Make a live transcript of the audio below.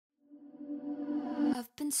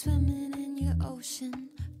swimming in your ocean,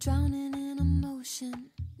 drowning in emotion.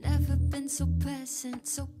 Never been so present,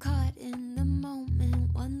 so caught in the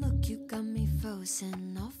moment. One look, you got me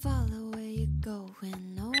frozen. I'll follow where you're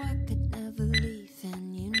going. No, I could never leave,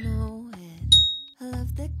 and you know it. A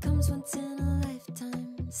love that comes once in a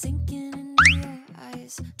lifetime, sinking into your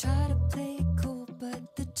eyes. Try to play it cool,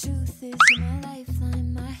 but the truth is you're my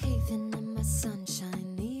lifeline, my haven and my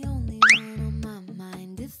sunshine. The only one on my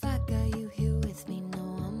mind. If I got you here with me, no,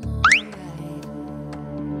 I'm alright.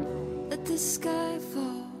 Let the sky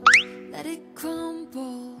fall, let it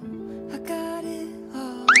crumble. I got it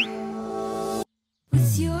all.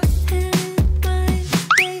 With your hand in mine,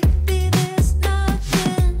 baby, there's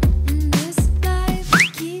nothing in this life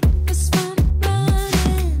to keep us from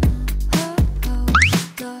running. Oh, oh,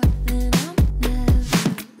 darling, I'll never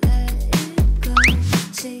let it go.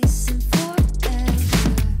 Chasing forever.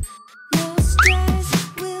 No stress,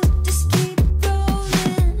 we'll just keep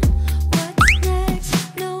rolling. What's next?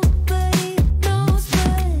 Nobody knows,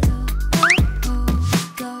 but oh, oh,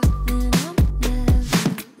 darling, I'll never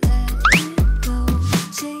let it go.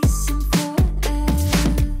 Chasing forever.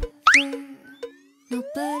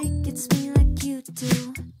 Nobody gets me like you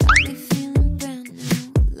do. Got me feeling brand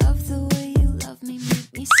new. Love the way you love me,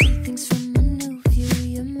 make me see things from a new view.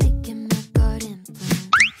 You're making my garden bloom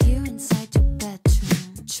here inside your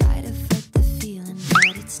bedroom. Try to fight the feeling,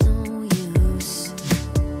 but it's no use.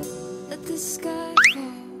 Let the sky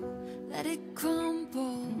fall, let it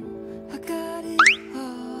crumble. I got it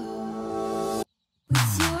all.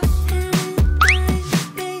 With your hand in mine,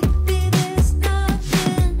 baby, there's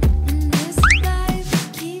nothing in this life to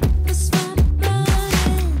keep us from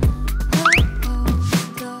running. Oh, oh,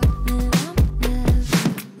 darling, I'll never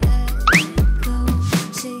let it go.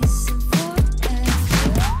 Chasing forever.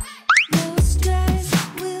 No stress,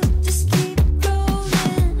 we'll just keep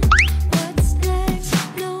rolling. What's next?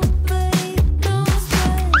 Nobody knows,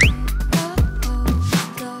 but oh, oh,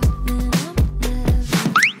 darling, I'll never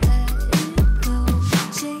let it go.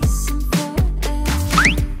 Chasing forever.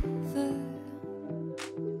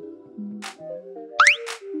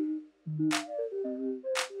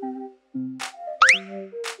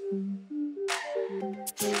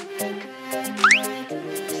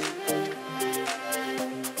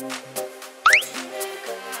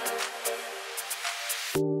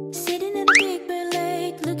 Sitting at a big red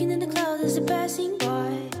lake, looking at the clouds as they're passing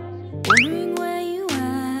by, wondering where you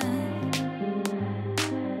are.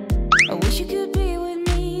 I wish you could be with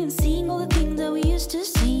me and seeing all the things that we used to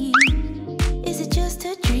see. Is it just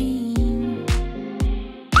a dream?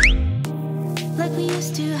 Like we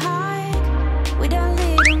used to hike with our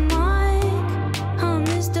little mic. I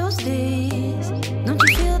miss those days. Don't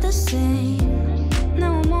you feel the same?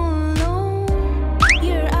 Now I'm all alone.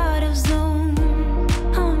 You're out of zone.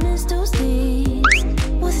 I miss those days.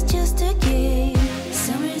 Was it just a game?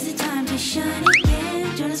 Summer is the time to shine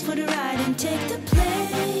again. Join us for the ride and take the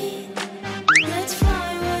plane. Let's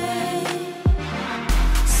fly away.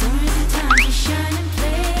 Summer is the time to shine and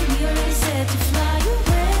play. We already said to fly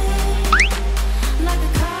away like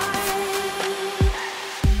a kite.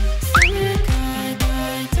 Summer kite,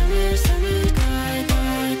 kite, summer, summer kite,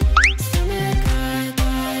 kite. Summer kite,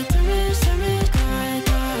 kite, summer, summer kite,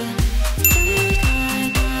 kite. Summer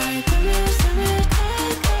kite, kite, summer, summer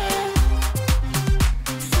kite, kite.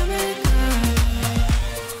 Summer kite.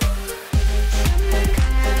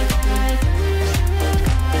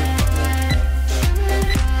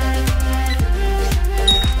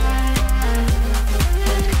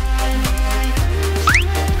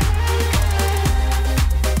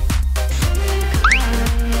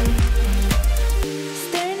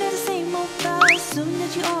 Staring at the same old clouds, assuming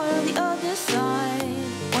that you are on the other side,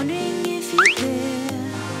 wondering if you're there.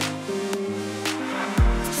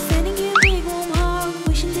 Sending you a big warm hug,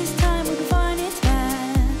 wishing this time we could find its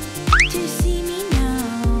path to see me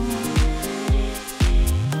now.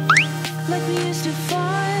 Like we used to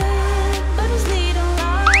fight, but was little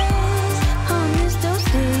lies. I miss those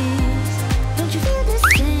days. Don't you feel the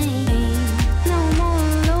same? Now I'm all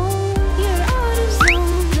alone. You're out of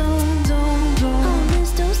zone, zone, zone, zone. I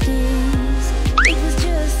miss those days. It was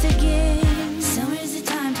just a game. Summer is the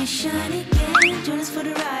time to shine again. Join us for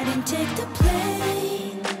the ride and take the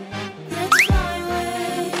plane. Let's fly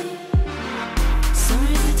away.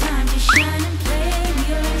 Summer is the time to shine and play. We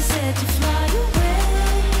already said to fly away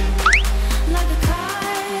like a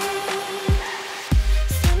kite.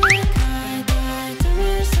 Summer kite, kite,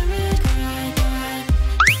 summer, summer kite, kite.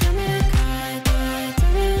 Summer kite, kite,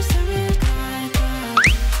 summer, summer kite,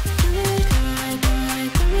 kite. Summer kite,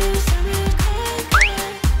 kite, summer, summer kite,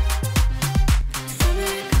 kite.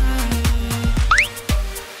 Summer kite.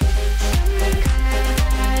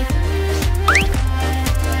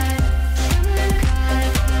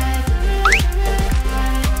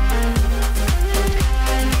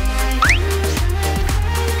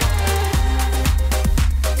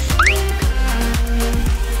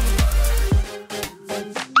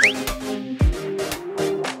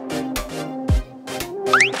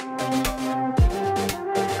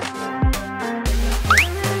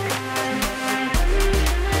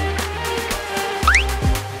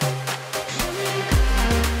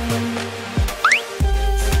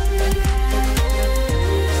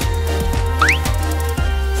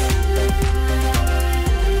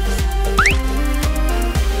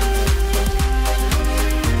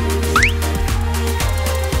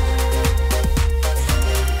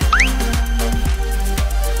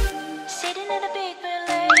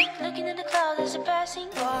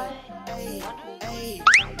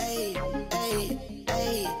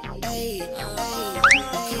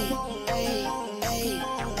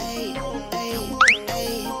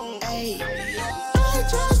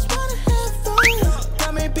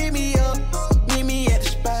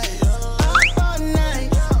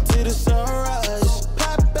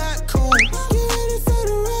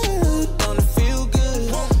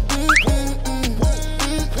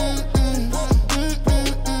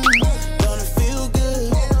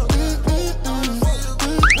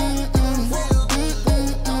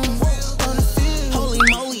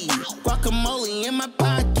 moly in my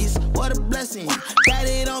pockets. What a blessing. Got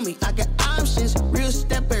it on me, I got options. Real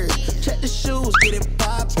stepper, check the shoes, get it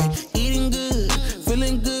poppin'. Eating good,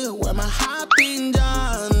 feeling good. Where my hopping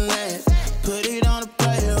done at? Put it on a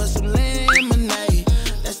plate with some lemonade.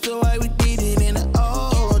 That's the way we did it in the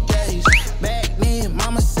old days. Back then,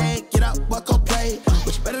 mama said, get up, walk on play.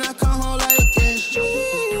 But you better not come home like this.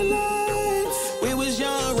 We was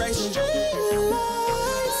young, racing.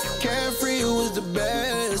 Carefree was the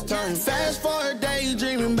best time. Fast forward,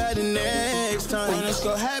 daydreaming about the next time. When it's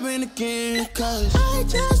gonna happen again, cause I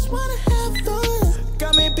just wanna have fun.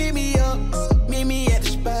 Come and pick me up, meet me at the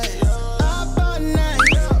spot. Up all night,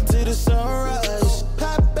 to the sunrise.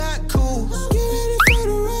 Pop back cool, get ready for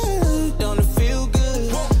the ride. Don't it feel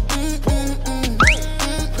good? Don't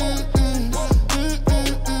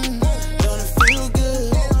it feel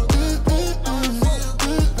good?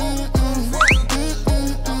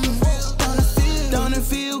 Don't it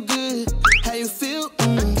feel good? How you feel?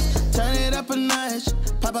 Turn it up a notch,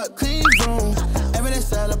 pop up clean room. Everyday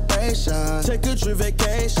celebration, take a true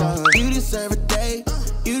vacation. You deserve a day,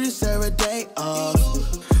 you deserve a day off.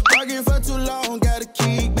 Working for too long, gotta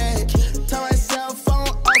keep back. Turn my cell phone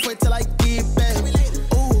off, wait till I get back.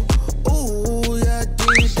 Ooh, ooh, yeah, I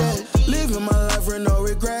did that. Living my life with no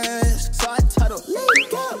regrets. So I titled,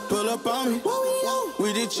 let go. Pull up on me,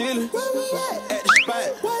 we did chillin'. At the spot,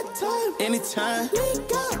 what time? Anytime.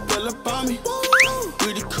 Pull up on me,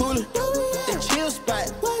 we did coolin'. The chill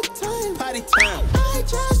spot, what time? Party time. I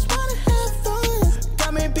just wanna have fun.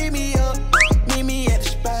 Come and pick me up, meet me at the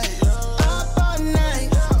spot. Up all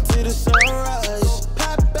night, to the sunrise.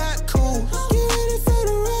 Pop back cool, get ready for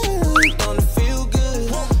the ride. Don't it feel good?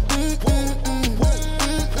 Don't it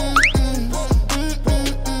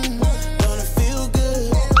feel good?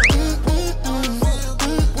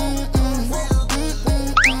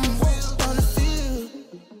 Don't it feel?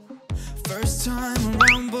 First time around.